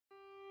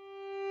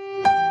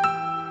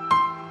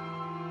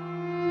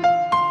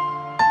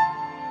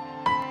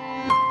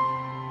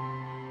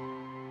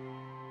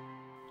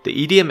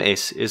The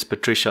EDMS is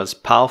Patricia's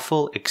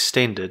powerful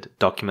extended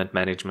document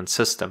management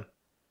system.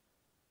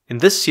 In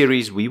this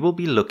series, we will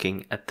be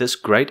looking at this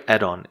great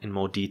add-on in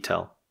more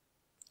detail.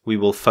 We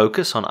will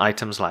focus on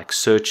items like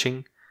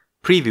searching,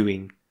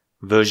 previewing,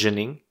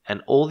 versioning,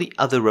 and all the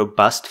other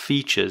robust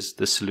features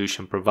the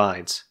solution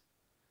provides.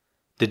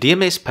 The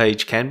DMS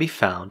page can be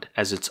found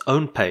as its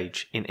own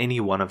page in any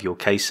one of your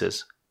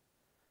cases.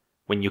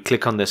 When you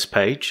click on this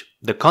page,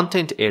 the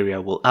content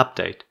area will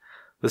update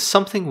with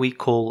something we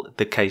call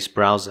the case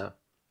browser.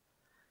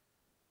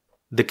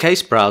 The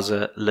case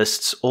browser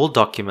lists all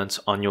documents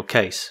on your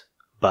case,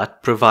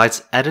 but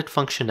provides added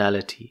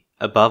functionality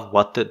above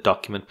what the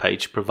document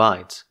page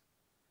provides.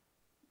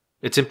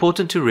 It's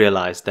important to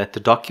realize that the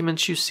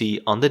documents you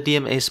see on the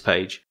DMS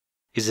page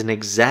is an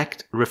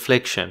exact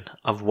reflection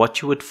of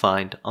what you would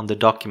find on the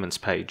documents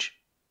page.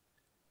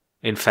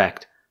 In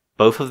fact,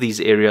 both of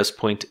these areas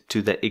point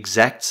to the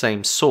exact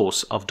same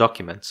source of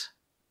documents.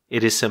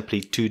 It is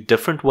simply two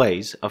different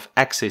ways of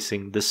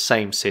accessing the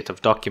same set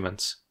of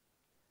documents.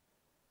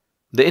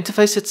 The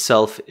interface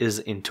itself is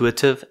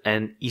intuitive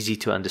and easy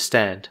to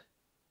understand.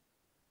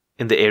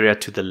 In the area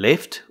to the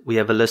left, we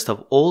have a list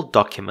of all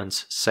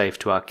documents saved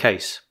to our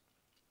case.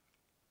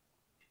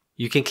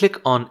 You can click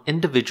on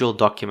individual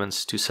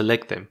documents to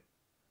select them.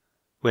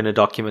 When a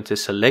document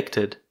is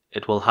selected,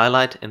 it will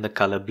highlight in the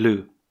color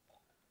blue.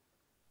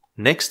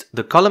 Next,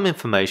 the column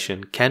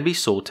information can be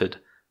sorted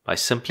by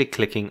simply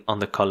clicking on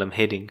the column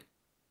heading.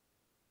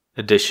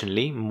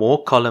 Additionally,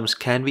 more columns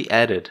can be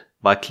added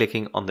by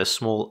clicking on the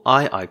small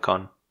eye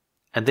icon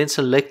and then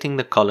selecting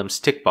the column's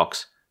tick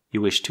box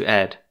you wish to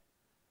add.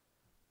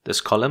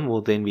 This column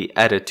will then be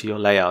added to your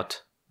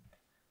layout.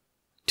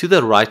 To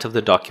the right of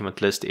the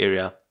document list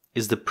area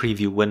is the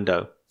preview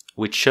window,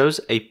 which shows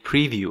a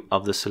preview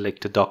of the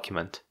selected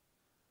document.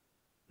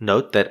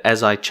 Note that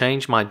as I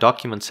change my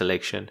document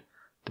selection,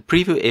 the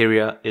preview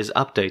area is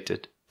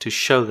updated to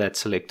show that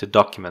selected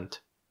document.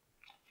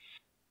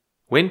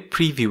 When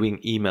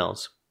previewing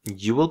emails,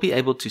 you will be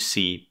able to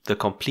see the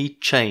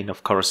complete chain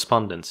of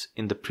correspondence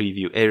in the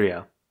preview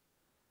area.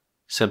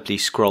 Simply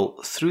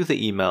scroll through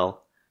the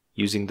email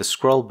using the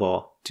scroll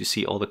bar to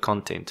see all the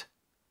content.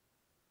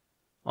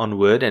 On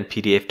Word and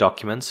PDF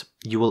documents,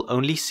 you will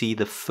only see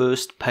the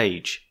first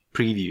page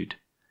previewed,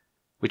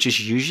 which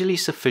is usually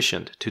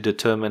sufficient to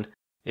determine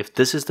if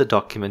this is the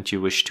document you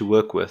wish to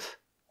work with.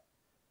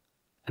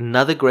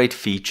 Another great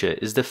feature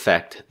is the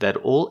fact that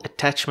all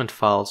attachment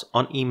files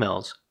on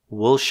emails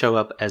will show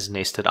up as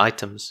nested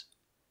items.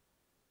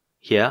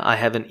 Here I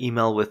have an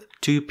email with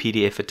 2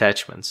 PDF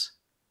attachments.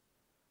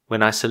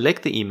 When I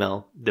select the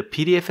email, the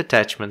PDF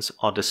attachments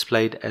are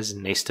displayed as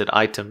nested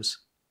items.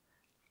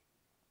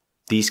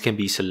 These can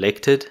be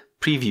selected,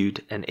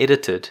 previewed, and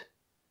edited,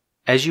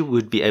 as you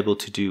would be able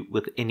to do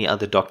with any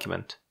other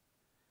document.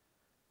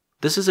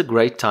 This is a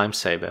great time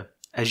saver,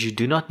 as you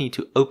do not need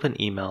to open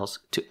emails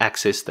to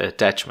access the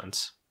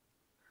attachments.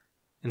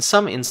 In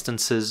some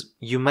instances,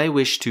 you may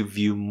wish to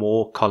view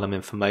more column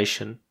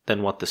information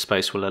than what the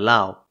space will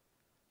allow.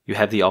 You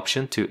have the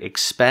option to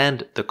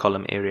expand the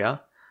column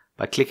area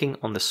by clicking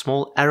on the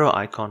small arrow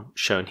icon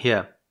shown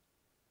here.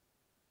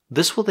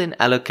 This will then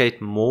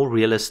allocate more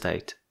real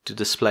estate to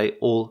display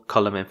all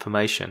column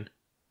information.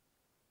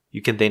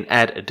 You can then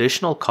add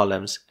additional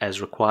columns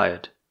as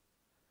required.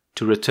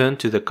 To return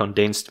to the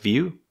condensed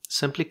view,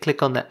 simply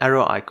click on the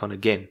arrow icon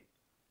again.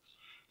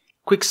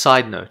 Quick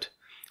side note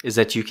is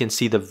that you can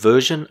see the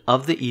version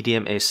of the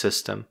EDMS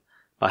system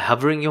by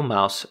hovering your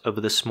mouse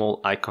over the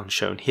small icon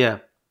shown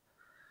here.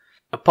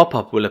 A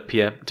pop-up will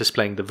appear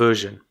displaying the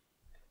version.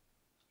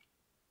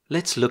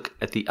 Let's look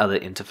at the other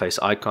interface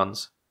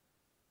icons.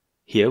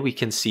 Here we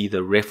can see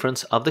the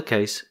reference of the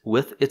case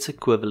with its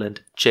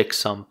equivalent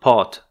checksum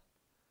part.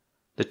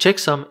 The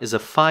checksum is a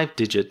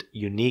 5-digit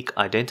unique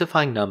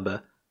identifying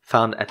number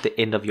found at the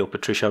end of your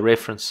Patricia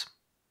reference.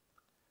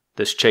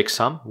 This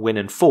checksum, when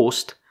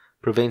enforced,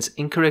 prevents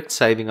incorrect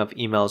saving of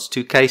emails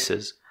to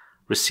cases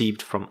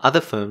received from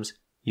other firms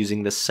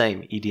using the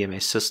same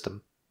EDMS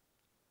system.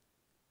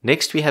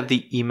 Next we have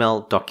the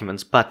Email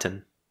Documents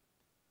button.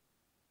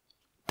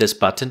 This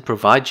button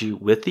provides you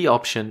with the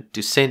option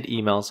to send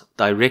emails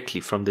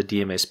directly from the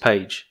DMS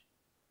page.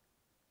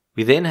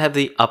 We then have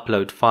the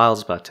Upload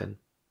Files button.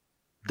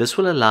 This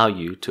will allow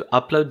you to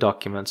upload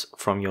documents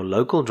from your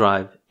local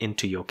drive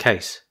into your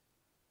case.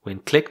 When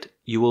clicked,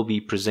 you will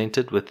be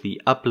presented with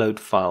the Upload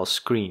File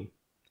screen.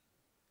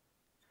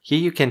 Here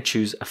you can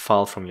choose a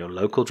file from your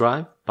local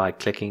drive by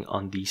clicking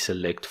on the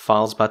Select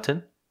Files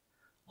button.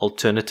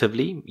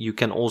 Alternatively, you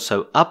can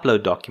also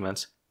upload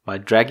documents by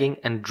dragging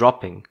and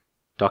dropping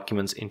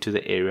documents into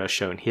the area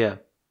shown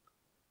here.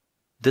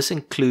 This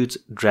includes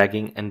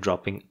dragging and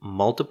dropping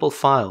multiple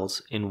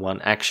files in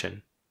one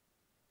action.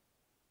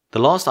 The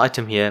last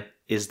item here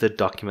is the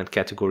document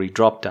category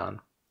dropdown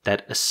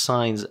that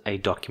assigns a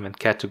document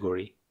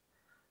category.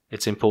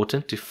 It's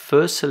important to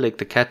first select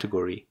the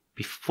category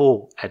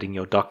before adding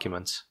your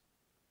documents.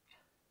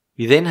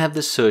 We then have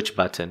the search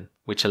button,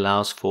 which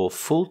allows for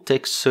full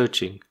text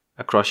searching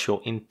across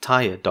your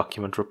entire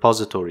document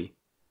repository.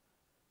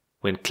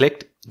 When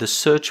clicked, the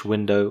search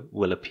window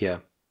will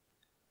appear.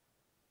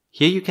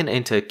 Here you can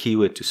enter a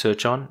keyword to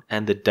search on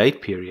and the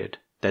date period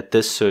that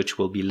this search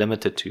will be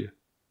limited to.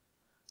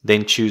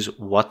 Then choose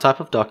what type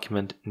of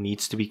document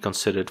needs to be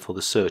considered for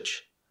the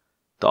search.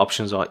 The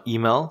options are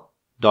email,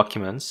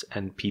 documents,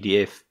 and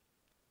PDF.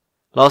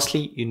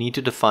 Lastly, you need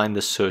to define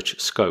the search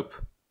scope.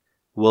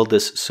 Will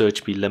this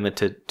search be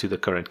limited to the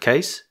current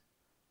case,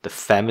 the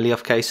family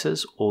of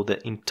cases, or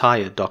the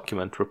entire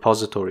document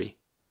repository?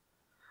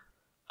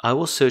 I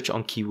will search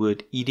on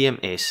keyword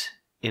EDMS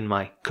in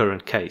my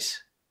current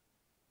case.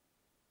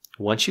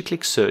 Once you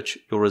click search,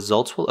 your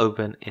results will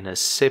open in a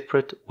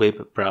separate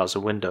web browser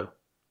window.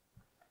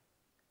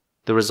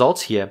 The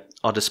results here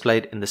are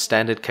displayed in the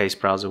standard case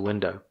browser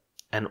window,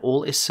 and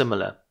all is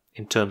similar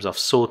in terms of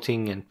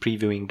sorting and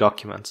previewing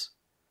documents.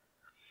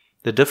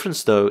 The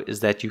difference though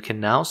is that you can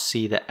now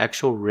see the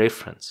actual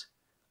reference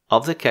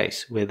of the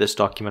case where this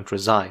document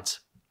resides.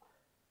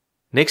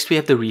 Next we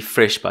have the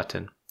refresh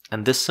button,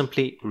 and this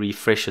simply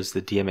refreshes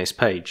the DMS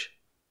page.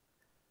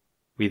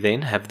 We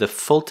then have the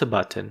filter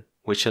button,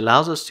 which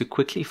allows us to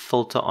quickly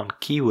filter on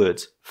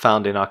keywords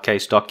found in our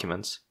case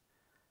documents.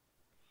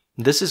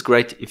 This is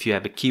great if you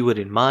have a keyword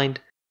in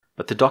mind,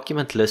 but the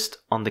document list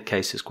on the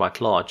case is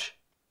quite large.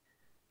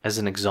 As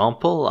an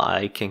example,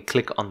 I can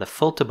click on the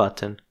filter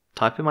button,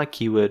 type in my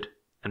keyword,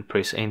 and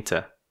press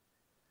enter.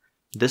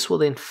 This will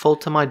then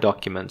filter my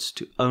documents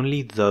to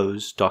only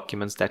those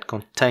documents that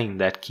contain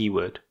that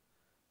keyword.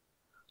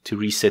 To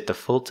reset the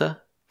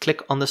filter,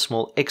 click on the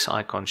small X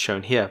icon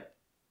shown here.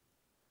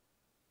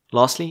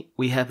 Lastly,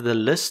 we have the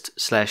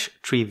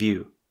list/tree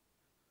view.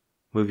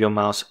 Move your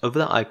mouse over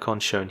the icon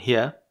shown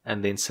here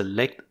and then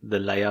select the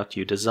layout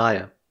you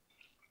desire.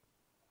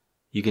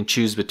 You can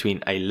choose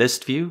between a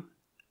list view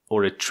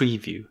or a tree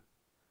view.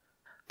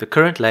 The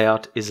current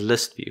layout is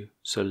list view,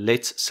 so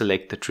let's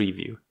select the tree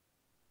view.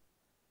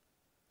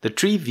 The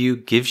tree view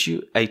gives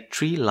you a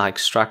tree-like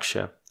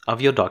structure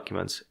of your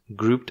documents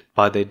grouped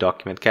by their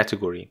document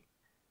category.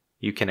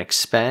 You can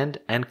expand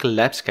and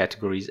collapse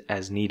categories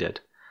as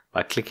needed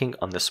by clicking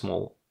on the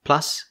small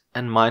plus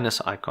and minus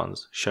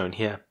icons shown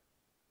here.